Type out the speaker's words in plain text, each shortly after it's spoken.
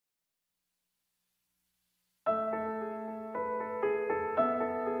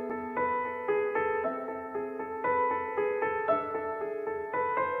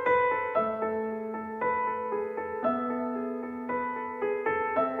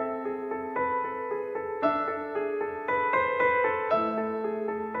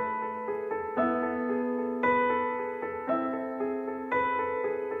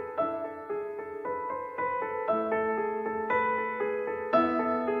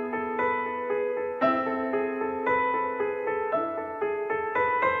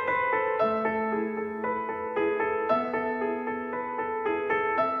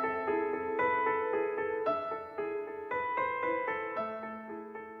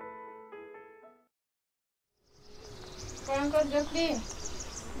कौन कर जखरी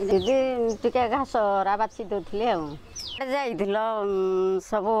दीदी टिके घास रा बाछी दउथले जाइथिलो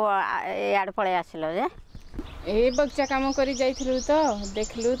सब याड पळे आसिलो जे ए बगीचा काम करी जाइथिलु तो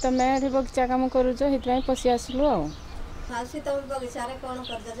देखलु तमे एठी बगीचा काम करूछ हितराई पसी आसलु आ हासी तो बगीचा रे कोन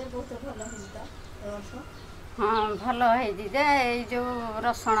कर दे बहुत भलो हिता हाँ भलो है जी जे ए जो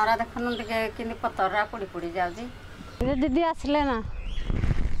रसण रा देखनु टिके किनि पतर रा पड़ी पड़ी जाउजी दीदी आसले ना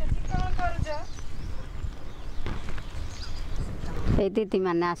कौन करूछ ए दीदी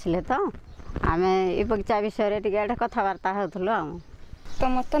माने आसले तो आमे ए बगीचा विषय टिके एठे कथावार्ता होथलो आ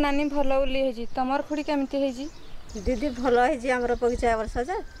तमर तो नानी भलो उली है जी तमर खुड़ी केमती है जी दीदी भलो है जी हमर बगीचा वर्ष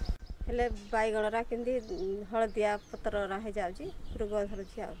जे हेले बाईगण रा किंदी हळदिया पत्र रा हे जाउजी रोग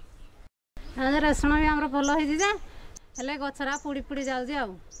धरछि आ आज रसण भी हमर भलो है जी जे हेले गछरा पुड़ी पुड़ी जाउजी आ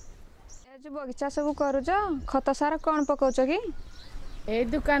ए जो बगीचा सब करूछ खत सार कोन पकाउछ की ए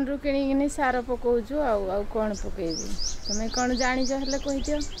दुकान रु किनी सार पकाउछु आ कोन पकेबी तमे कोन जानि ज हेले कहि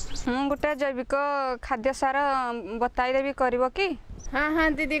दियो हम गोटे जैविक खाद्य सार बताई देबी करबो की हाँ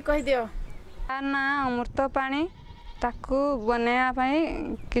हाँ दीदी कहि दियो ना अमृत पानी ताकू बनाया पाई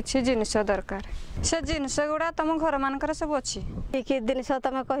किछि जिनिस दरकार से जिनिस गुड़ा तुम घर मानकर सब अछि कि जिनिस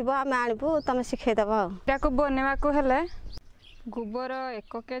तमे कहबो हम आनिबो तमे सिखै दबो ताकू बनेवा को हेले गोबर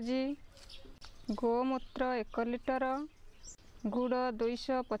 1 केजी गोमूत्र 1 लिटर गुड़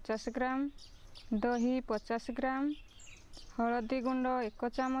 250 ग्राम दही 50 ग्राम हलदी गुंड 1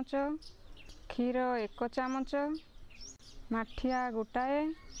 चामच क्षीर 1 चामच माठिया गोटाए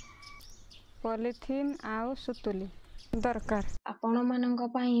पॉलिथीन आउ सुतुली दरकार आपण मानक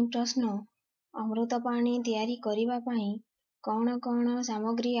पई प्रश्न अमृत पानी तैयारी करिवा पई कौन कौन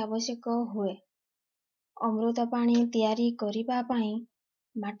सामग्री आवश्यक हुए अमृत पानी तैयारी करिवा पई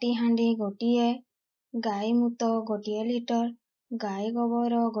माटी हांडी गोटिए गाय मूत गोटिए लिटर गाय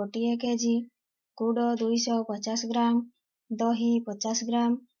गोबर गोटिए केजी गुड़ 250 ग्राम दही 50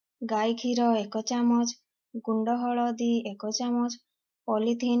 ग्राम गाय क्षीर 1 चामच गुंड हलदी 1 चामच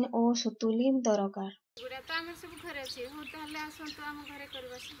पॉलिथीन और सुतुली दरकार गुड़ा तो आम सब घरे अच्छे हूँ ताले आसतु आम घरे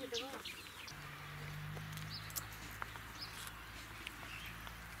करवा सिखेदेव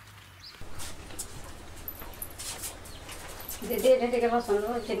दीदी एठे टिके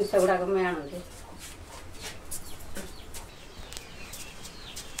बसनु जिनिस गुडा को मैं आनुजे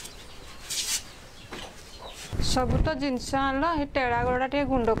सब तो जिनस आनल हे टेड़ा गोड़ा टे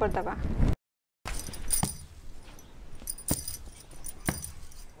गुंड करदबा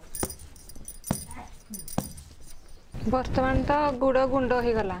वर्तमान तो गुड़ गुंड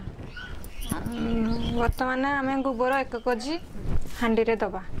हो गला वर्तमान आम गोबर 1 केजी हांडी रे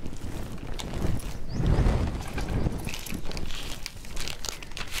दबा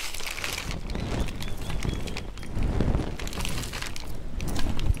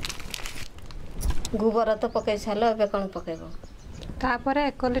गोबर तो पकै छालो एबे कोन पकेबो तापर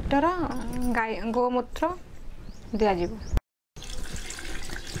 1 लिटर गाय गोमूत्र दिया जीवो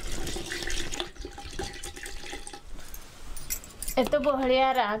एतो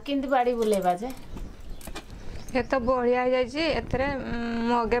बहलिया रा किंद बाड़ी बुलेबा जे एतो बहलिया जाय छी एतरे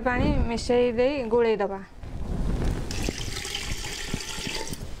मगे पानी मिसई देई गुळेई दबा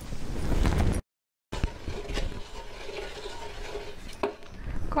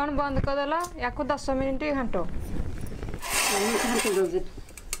कौन बंद कर देला याकू 10 मिनिट घंटो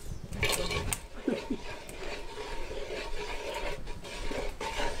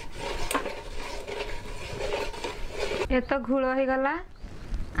ये तो घोल हो गला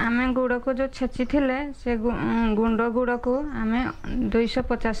आमे गुड़ को जो छेची थिले से गुंड गुड़ को आमे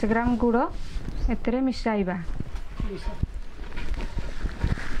 250 ग्राम गुड़ एतरे मिसाइबा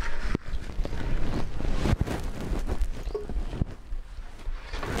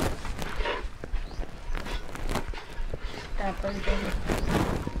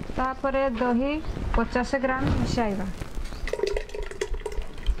तापरे दही 50 ग्राम मिसाइबा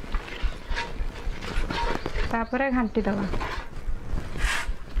तापरे घांटी दबा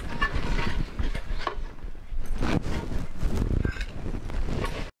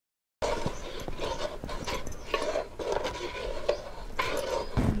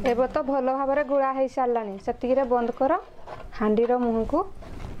एबे तो भलो भाबरे गुळा हेई सारलानी सेतिरे बंद कर हांडीर मुह को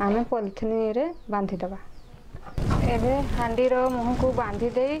आमे पॉलिथिन रे बांधी दबा एबे हांडीर मुह को बांधी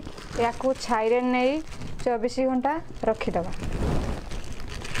देई याकू छाई रे नेई 24 घंटा रखी दबा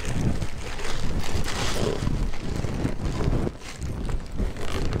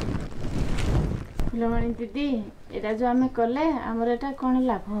लमणी दीदी एटा जो आमे कले हमर एटा कोन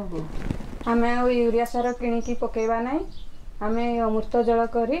लाभ होबो आमे यूरिया सार किणी पकेबा नाही आमे अमृत जल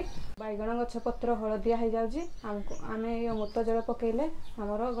करी बैगण गछ पत्र हलदिया हो जाउजी आमे अमृत जल पकेले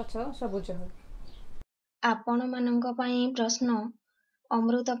हमर गछ सबुज हो। ଆପଣମାନଙ୍କ ପାଇଁ ପ୍ରଶ୍ନ,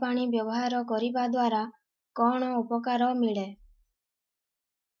 ଅମୃତ ପାଣି ବ୍ୟବହାର କରିବା ଦ୍ୱାରା କ'ଣ ଉପକାର ମିଳେ?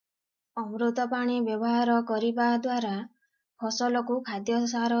 ଅମୃତ ପାଣି ବ୍ୟବହାର କରିବା ଦ୍ୱାରା ଫସଲକୁ ଖାଦ୍ୟ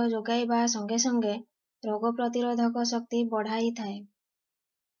ସାର ଯୋଗାଇବା ସଙ୍ଗେ ସଙ୍ଗେ ରୋଗ ପ୍ରତିରୋଧକ ଶକ୍ତି ବଢ଼ାଇଥାଏ।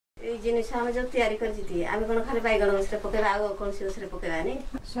 ଏଇ ଜିନିଷ ଆମେ ଯୋଉ ତିଆରି କରିଛି ଆମେ କ'ଣ ଖାଲି ବାଇଗଣ ଗଛରେ ପକେଇବା ଆଉ କୌଣସି ଗଛରେ ପକେଇବାନି?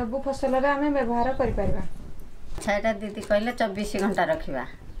 ସବୁ ଫସଲରେ ଆମେ ବ୍ୟବହାର କରିପାରିବା। ଆଚ୍ଛା, ଏଇଟା ଦିଦି କହିଲେ 24 ଘଣ୍ଟା ରଖିବା।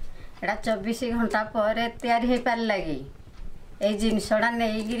 ଏଇଟା 24 ଘଣ୍ଟା ପରେ ତିଆରି ହେଇପାରିଲା କି? ଏଇ ଜିନିଷଟା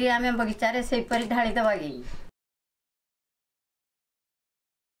ନେଇକିରି ଆମେ ବଗିଚାରେ ସେଇପରି ଢାଳିଦେବା କି?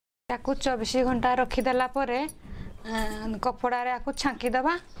 ତାକୁ 24 ଘଣ୍ଟା ରଖିଦେଲା ପରେ କପଡ଼ାରେ ଆକୁ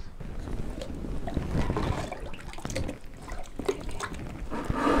ଛାଙ୍କିଦେବା।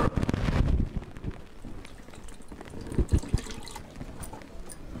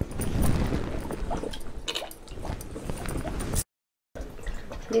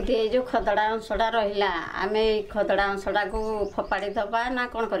 ଦିଦି ଏଇ ଯେଉଁ ଖଦଡ଼ା ଅଂଶଟା ରହିଲା ଆମେ ଏଇ ଖଦଡ଼ା ଅଂଶଟାକୁ ଫୋପାଡ଼ି ଦେବା ନା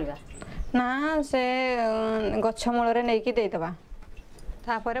କ'ଣ କରିବା? ନା, ସେ ଗଛ ମୂଳରେ ନେଇକି ଦେଇଦେବା,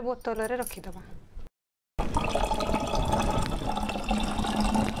 ତାପରେ ବୋତଲରେ ରଖିଦେବା।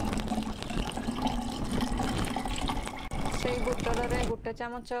 ସେଇ ବୋତଲରେ 1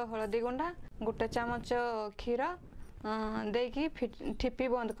 ଚାମଚ ହଳଦୀ ଗୁଣ୍ଡା, 1 ଚାମଚ କ୍ଷୀର ଦେଇକି ଠିପି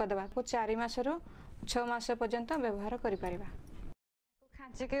ବନ୍ଦ କରିଦେବା। 4 ମାସରୁ 6 ମାସ ପର୍ଯ୍ୟନ୍ତ ବ୍ୟବହାର କରିପାରିବା।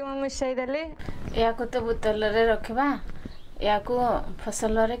 ଖାଞ୍ଚିକି ମିଶାଇ ଦେଲି। ଏହାକୁ ତ ବୋତଲରେ ରଖିବା, ଏହାକୁ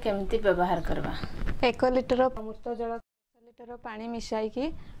ଫସଲରେ କେମିତି ବ୍ୟବହାର କରିବା? 1 ଲିଟର ଅମୃତ ଜଳ 10 ଲିଟର ପାଣି ମିଶାଇକି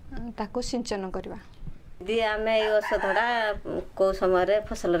ତାକୁ ସିଞ୍ଚନ କରିବା। ଦିଦି ଆମେ ଏଇ ଔଷଧଟା କେଉଁ ସମୟରେ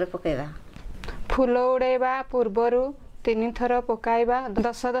ଫସଲରେ ପକେଇବା? ଫୁଲ ଉଡ଼େଇବା ପୂର୍ବରୁ 3 ଥର ପକାଇବା,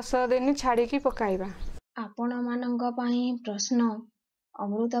 10 ଦିନ ଛାଡ଼ିକି ପକାଇବା। ଆପଣମାନଙ୍କ ପାଇଁ ପ୍ରଶ୍ନ,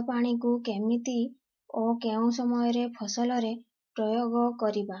 ଅମୃତ ପାଣିକୁ କେମିତି ଓ କେଉଁ ସମୟରେ ଫସଲରେ ପ୍ରୟୋଗ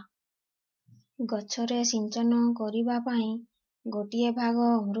କରିବା? ଗଛରେ ସିଞ୍ଚନ କରିବା ପାଇଁ 1 ଭାଗ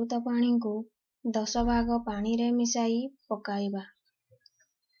ଅମୃତ ପାଣିକୁ 10 ଭାଗ ପାଣିରେ ମିଶାଇ ପକାଇବା।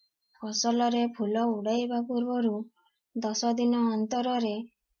 ଫସଲରେ ଫୁଲ ଉଡ଼ାଇବା ପୂର୍ବରୁ 10 ଦିନ ଅନ୍ତରରେ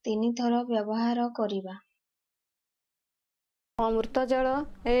 3 ଥର ବ୍ୟବହାର କରିବା। ଅମୃତ ଜଳ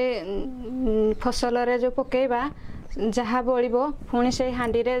ଏ ଫସଲରେ ଯେଉଁ ପକେଇବା, ଯାହା ବଳିବ ପୁଣି ସେଇ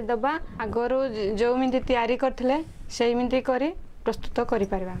ହାଣ୍ଡିରେ ଦେବା। ଆଗରୁ ଯେଉଁମିତି ତିଆରି କରିଥିଲେ ସେଇମିତି କରି ପ୍ରସ୍ତୁତ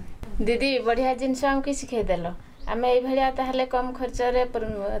କରିପାରିବା। ଦିଦି ବଢ଼ିଆ ଜିନିଷ ଆମକୁ ଶିଖେଇଦେଲ। ଆମେ ଏଇଭଳିଆ ତାହେଲେ କମ୍ ଖର୍ଚ୍ଚରେ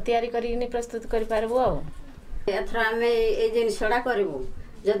ତିଆରି କରିକିନି ପ୍ରସ୍ତୁତ କରିପାରିବୁ। ଆଉ ଏଥର ଆମେ ଏଇ ଜିନିଷଟା କରିବୁ।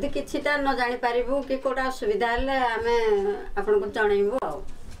 ଯଦି କିଛିଟା ନ ଜାଣିପାରିବୁ କି କେଉଁଟା ଅସୁବିଧା ହେଲେ ଆମେ ଆପଣଙ୍କୁ ଜଣେଇବୁ। ଆଉ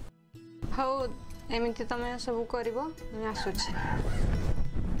ହଉ, ଏମିତି ତମେ ସବୁ କରିବ। ମୁଁ ଆସୁଛି।